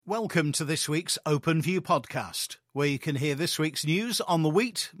Welcome to this week's OpenView podcast, where you can hear this week's news on the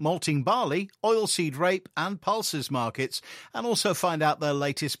wheat, malting barley, oilseed rape and pulses markets, and also find out their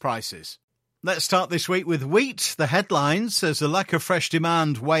latest prices. Let's start this week with wheat. The headlines says the lack of fresh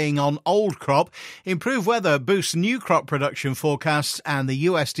demand weighing on old crop, improved weather boosts new crop production forecasts, and the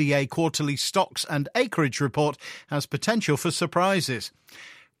USDA quarterly stocks and acreage report has potential for surprises.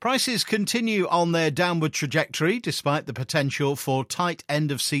 Prices continue on their downward trajectory despite the potential for tight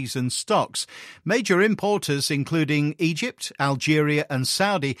end-of-season stocks. Major importers, including Egypt, Algeria and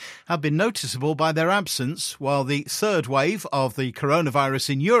Saudi, have been noticeable by their absence, while the third wave of the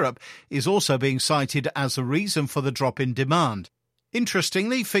coronavirus in Europe is also being cited as a reason for the drop in demand.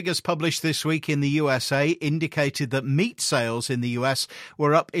 Interestingly, figures published this week in the USA indicated that meat sales in the US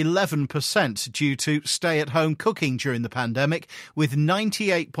were up 11% due to stay-at-home cooking during the pandemic, with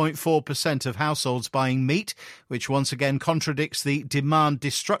 98.4% of households buying meat, which once again contradicts the demand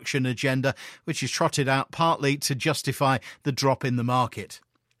destruction agenda, which is trotted out partly to justify the drop in the market.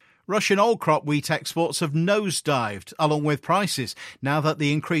 Russian old crop wheat exports have nosedived, along with prices, now that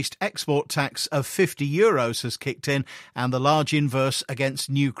the increased export tax of €50 has kicked in and the large inverse against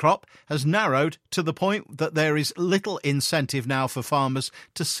new crop has narrowed to the point that there is little incentive now for farmers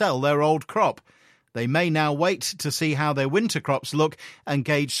to sell their old crop. They may now wait to see how their winter crops look and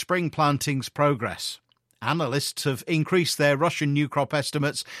gauge spring planting's progress. Analysts have increased their Russian new crop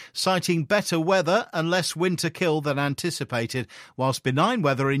estimates, citing better weather and less winter kill than anticipated, whilst benign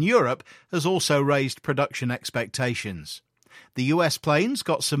weather in Europe has also raised production expectations. The US plains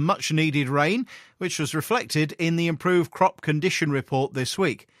got some much-needed rain, which was reflected in the improved crop condition report this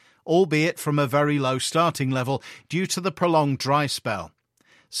week, albeit from a very low starting level due to the prolonged dry spell.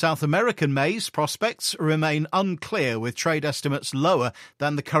 South American maize prospects remain unclear, with trade estimates lower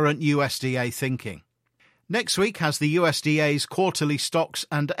than the current USDA thinking. Next week has the USDA's quarterly stocks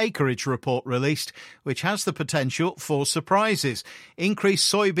and acreage report released, which has the potential for surprises.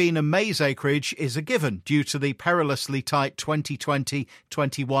 Increased soybean and maize acreage is a given due to the perilously tight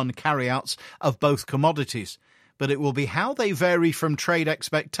 2020-21 carryouts of both commodities, but it will be how they vary from trade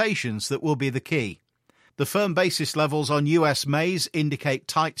expectations that will be the key. The firm basis levels on US maize indicate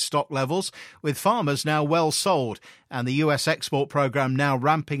tight stock levels, with farmers now well sold, and the US export programme now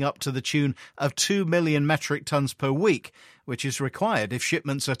ramping up to the tune of 2 million metric tonnes per week, which is required if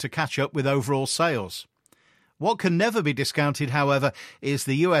shipments are to catch up with overall sales. What can never be discounted, however, is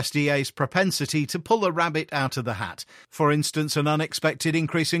the USDA's propensity to pull a rabbit out of the hat, for instance an unexpected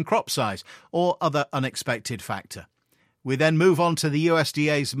increase in crop size or other unexpected factor. We then move on to the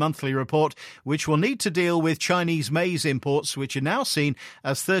USDA's monthly report, which will need to deal with Chinese maize imports, which are now seen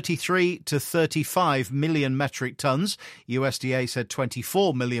as 33 to 35 million metric tonnes. USDA said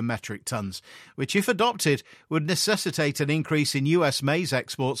 24 million metric tonnes, which, if adopted, would necessitate an increase in US maize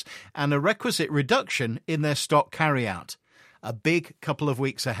exports and a requisite reduction in their stock carryout. A big couple of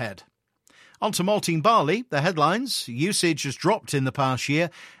weeks ahead. On to malting barley, the headlines: usage has dropped in the past year,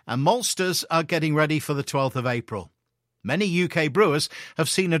 and maltsters are getting ready for the 12th of April. Many UK brewers have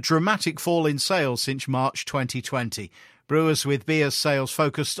seen a dramatic fall in sales since March 2020. Brewers with beer sales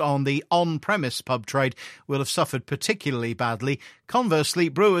focused on the on-premise pub trade will have suffered particularly badly. Conversely,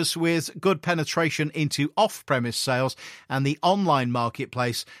 brewers with good penetration into off-premise sales and the online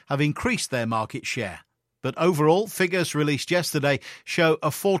marketplace have increased their market share. But overall, figures released yesterday show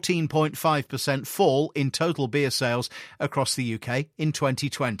a 14.5% fall in total beer sales across the UK in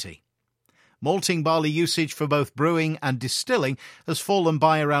 2020. Malting barley usage for both brewing and distilling has fallen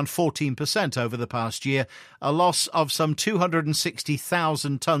by around 14% over the past year, a loss of some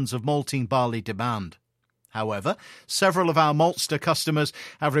 260,000 tonnes of malting barley demand. However, several of our maltster customers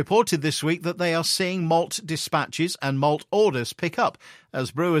have reported this week that they are seeing malt dispatches and malt orders pick up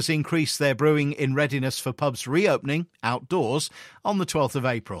as brewers increase their brewing in readiness for pubs reopening outdoors on the 12th of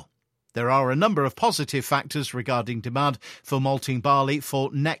April. There are a number of positive factors regarding demand for malting barley for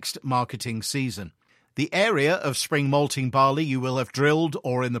next marketing season. The area of spring malting barley you will have drilled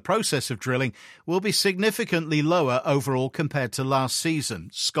or in the process of drilling will be significantly lower overall compared to last season,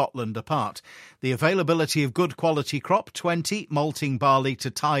 Scotland apart. The availability of good quality crop 20 malting barley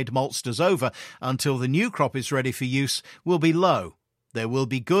to tide maltsters over until the new crop is ready for use will be low. There will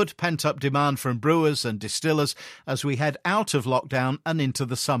be good pent-up demand from brewers and distillers as we head out of lockdown and into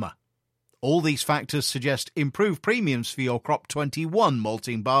the summer. All these factors suggest improved premiums for your Crop 21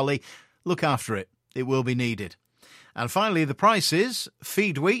 malting barley. Look after it. It will be needed. And finally, the prices.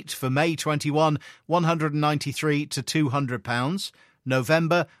 Feed wheat for May 21, £193 to £200.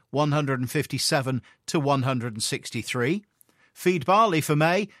 November, £157 to £163. Feed barley for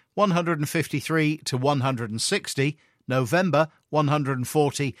May, £153 to £160. November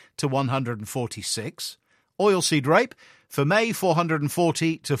 140 to 146. Oilseed rape for May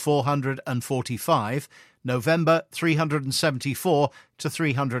 440 to 445, November 374 to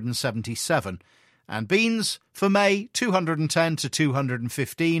 377. And beans for May 210 to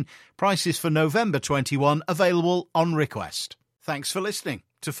 215, prices for November 21 available on request. Thanks for listening.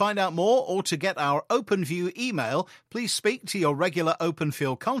 To find out more or to get our OpenView email, please speak to your regular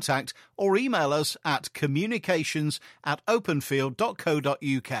Openfield contact or email us at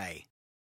communications@openfield.co.uk.